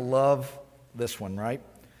 You're going to love this one, right?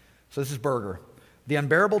 So this is Berger. The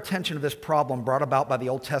unbearable tension of this problem brought about by the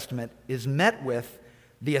Old Testament is met with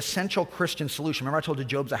the essential Christian solution. Remember I told you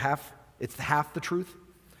Job's it's half the truth?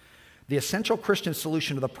 The essential Christian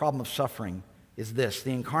solution to the problem of suffering is this.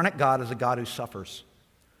 The incarnate God is a God who suffers.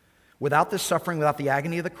 Without this suffering, without the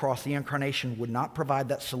agony of the cross, the incarnation would not provide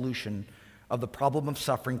that solution of the problem of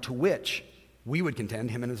suffering to which we would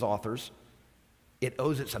contend, him and his authors, it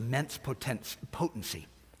owes its immense potency.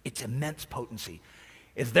 Its immense potency.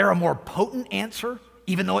 Is there a more potent answer,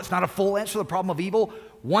 even though it's not a full answer to the problem of evil?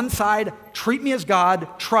 One side, treat me as God,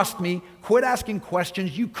 trust me, quit asking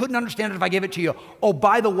questions. You couldn't understand it if I gave it to you. Oh,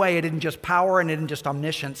 by the way, it isn't just power and it isn't just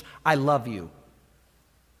omniscience. I love you.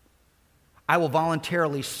 I will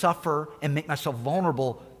voluntarily suffer and make myself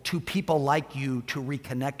vulnerable to people like you to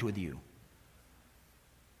reconnect with you.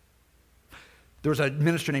 There was a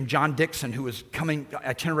minister named John Dixon who was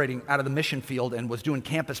itinerating out of the mission field and was doing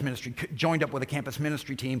campus ministry, joined up with a campus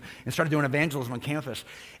ministry team and started doing evangelism on campus.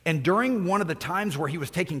 And during one of the times where he was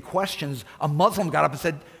taking questions, a Muslim got up and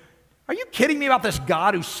said, "Are you kidding me about this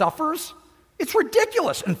God who suffers? It's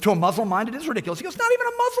ridiculous." And to a Muslim mind, it is ridiculous. He goes, not even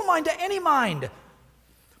a Muslim mind, to any mind.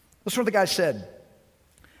 Listen to what the guy said.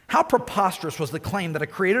 How preposterous was the claim that a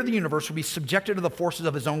creator of the universe would be subjected to the forces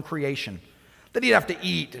of his own creation, that he'd have to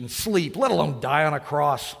eat and sleep, let alone die on a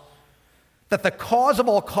cross, that the cause of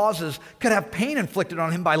all causes could have pain inflicted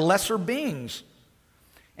on him by lesser beings.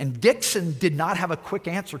 And Dixon did not have a quick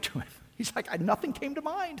answer to him. He's like, nothing came to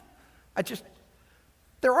mind.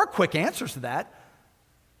 There are quick answers to that.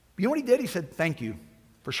 You know what he did? He said, thank you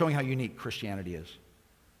for showing how unique Christianity is.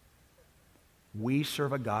 We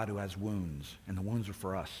serve a God who has wounds, and the wounds are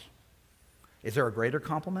for us. Is there a greater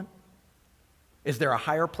compliment? Is there a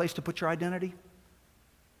higher place to put your identity?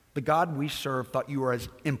 The God we serve thought you were as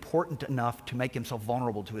important enough to make himself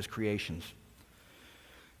vulnerable to his creations.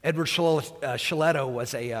 Edward Shaleto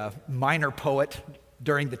was a minor poet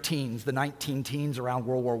during the teens, the 19 teens around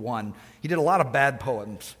World War I. He did a lot of bad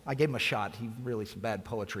poems. I gave him a shot. He really some bad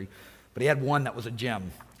poetry. But he had one that was a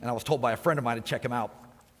gem. And I was told by a friend of mine to check him out.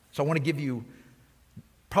 So I want to give you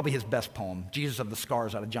probably his best poem, Jesus of the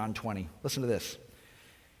Scars, out of John 20. Listen to this.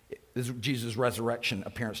 This is Jesus' resurrection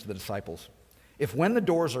appearance to the disciples. If when the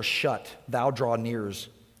doors are shut, thou draw nears,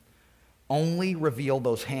 only reveal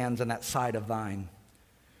those hands and that side of thine.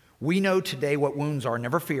 We know today what wounds are.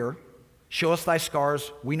 Never fear. Show us thy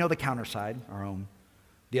scars. We know the counterside, our own.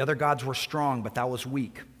 The other gods were strong, but thou was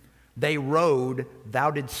weak. They rode,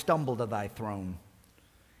 thou didst stumble to thy throne.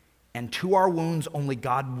 And to our wounds only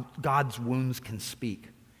God's wounds can speak.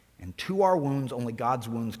 And to our wounds only God's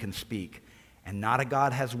wounds can speak. And not a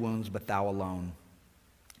God has wounds, but thou alone.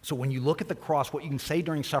 So when you look at the cross, what you can say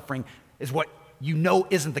during suffering is what you know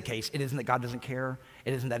isn't the case. It isn't that God doesn't care.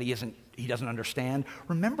 It isn't that he doesn't understand.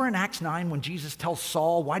 Remember in Acts 9 when Jesus tells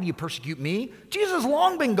Saul, why do you persecute me? Jesus has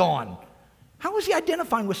long been gone. How is he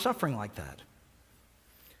identifying with suffering like that?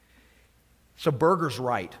 So Berger's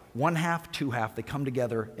right. One half, two half, they come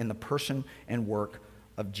together in the person and work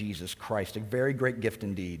of Jesus Christ. A very great gift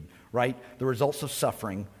indeed, right? The results of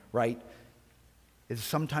suffering, right? Is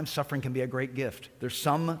sometimes suffering can be a great gift. There's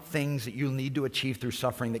some things that you'll need to achieve through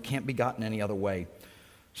suffering that can't be gotten any other way.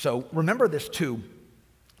 So remember this too,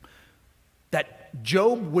 that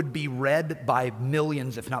Job would be read by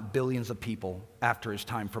millions, if not billions of people after his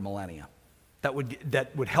time for millennia. That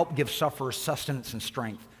would help give sufferers sustenance and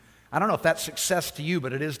strength. I don't know if that's success to you,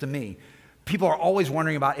 but it is to me. People are always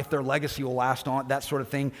wondering about if their legacy will last on, that sort of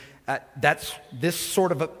thing. This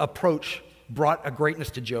sort of approach brought a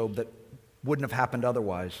greatness to Job that wouldn't have happened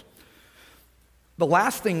otherwise. The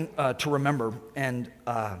last thing to remember, and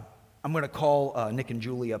I'm going to call Nick and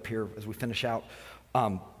Julie up here as we finish out.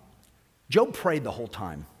 Job prayed the whole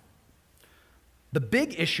time. The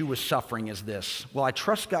big issue with suffering is this: will I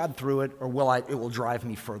trust God through it, or it will drive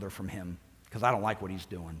me further from him because I don't like what he's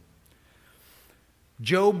doing?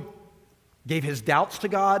 Job gave his doubts to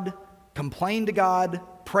God, complained to God,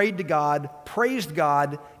 prayed to God, praised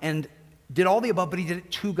God, and did all the above, but he did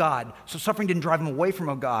it to God. So suffering didn't drive him away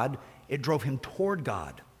from God, it drove him toward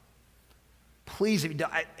God. Please,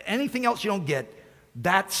 anything else you don't get,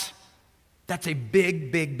 that's a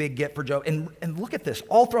big, big, big get for Job. And look at this,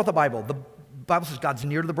 all throughout the Bible says God's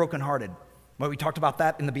near to the brokenhearted. Well, we talked about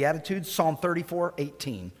that in the Beatitudes, Psalm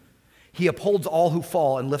 34:18. He upholds all who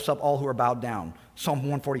fall and lifts up all who are bowed down. Psalm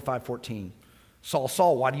 145:14. Saul,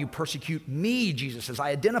 Saul, why do you persecute me? Jesus says,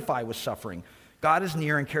 I identify with suffering. God is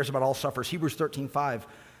near and cares about all sufferers. Hebrews 13:5.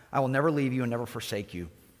 I will never leave you and never forsake you,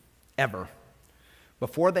 ever.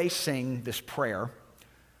 Before they sing this prayer,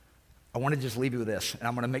 I want to just leave you with this, and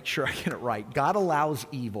I'm going to make sure I get it right. God allows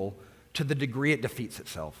evil to the degree it defeats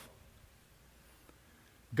itself.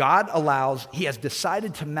 He has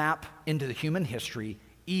decided to map into the human history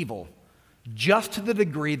evil just to the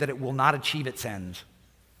degree that it will not achieve its ends.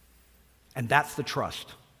 And that's the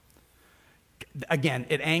trust. Again,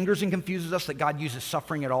 it angers and confuses us that God uses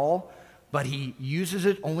suffering at all, but he uses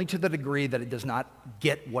it only to the degree that it does not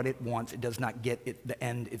get what it wants. It does not get the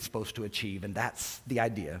end it's supposed to achieve, and that's the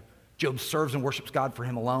idea. Job serves and worships God for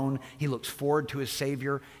him alone. He looks forward to his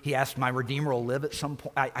Savior. He asks, my Redeemer will live at some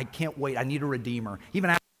point. I can't wait. I need a Redeemer.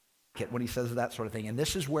 Even when he says that sort of thing. And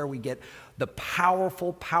this is where we get the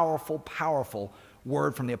powerful, powerful, powerful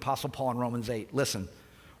word from the Apostle Paul in Romans 8. Listen,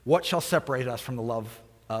 what shall separate us from the love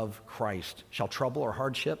of Christ? Shall trouble or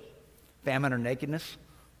hardship, famine or nakedness,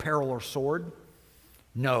 peril or sword?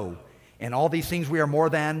 No. In all these things we are more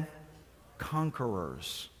than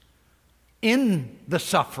conquerors. In the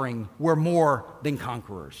suffering, we're more than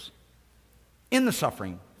conquerors. In the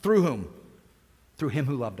suffering. Through whom? Through him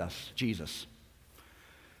who loved us, Jesus.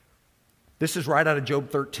 This is right out of Job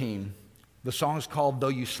 13. The song is called, Though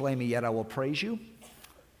You Slay Me, Yet I Will Praise You.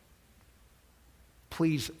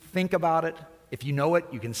 Please think about it. If you know it,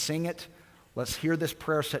 you can sing it. Let's hear this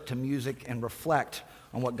prayer set to music and reflect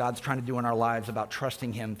on what God's trying to do in our lives about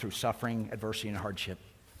trusting him through suffering, adversity, and hardship.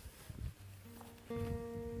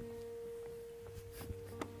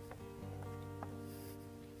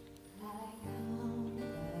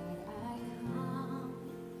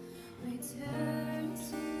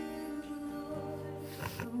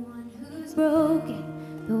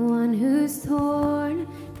 Broken, the one who's torn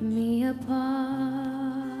me apart.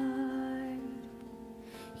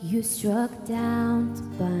 You struck down to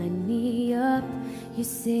bind me up. You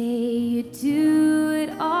say you do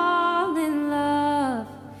it all in love,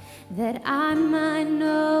 that I might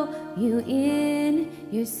know you in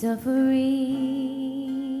your suffering.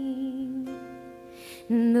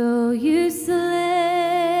 And though you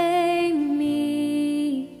slay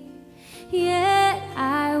me, yet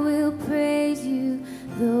I will praise you.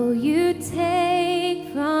 Though you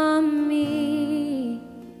take from me,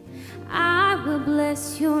 I will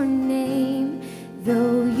bless your name.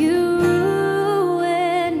 Though you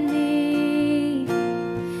ruin me,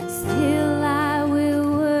 still I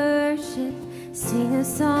will worship, sing a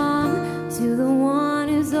song to the one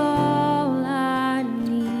who's all I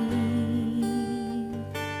need.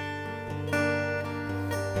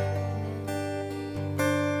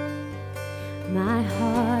 My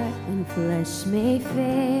heart and flesh may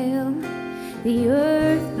fail, the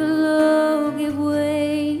earth below give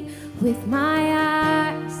way. With my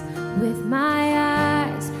eyes,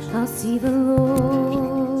 I'll see the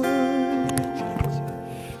Lord.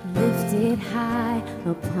 Lifted high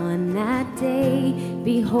upon that day,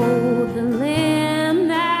 behold the Lamb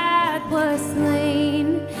that was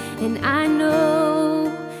slain. And I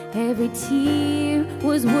know every tear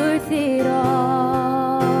was worth it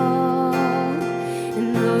all.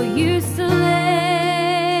 And though you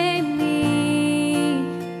slay me,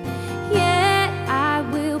 yet I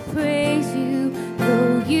will praise you.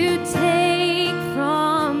 Though you take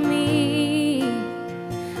from me,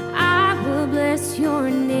 I will bless your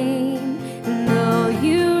name. And though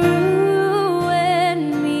you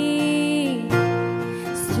ruin me,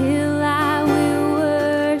 still I will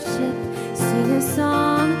worship, sing a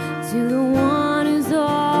song to the one who's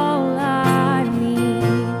all I need.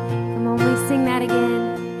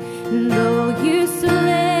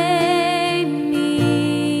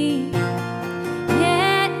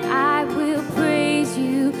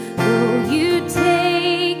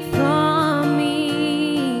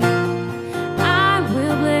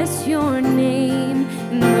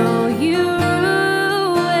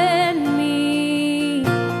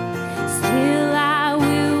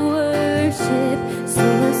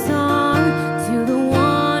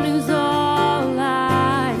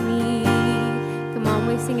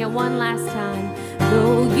 one last time.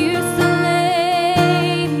 Though you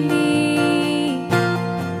slay me,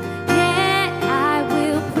 yet I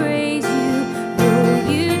will praise you. Though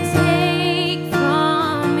you take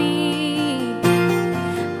from me,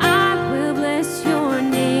 I will bless your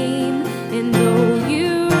name. And though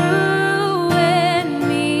you ruin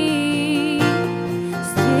me,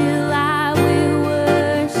 still I will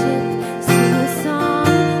worship. Sing a song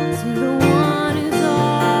to the one who's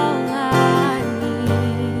all I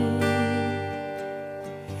need.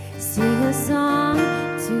 Sing a song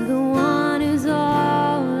to the one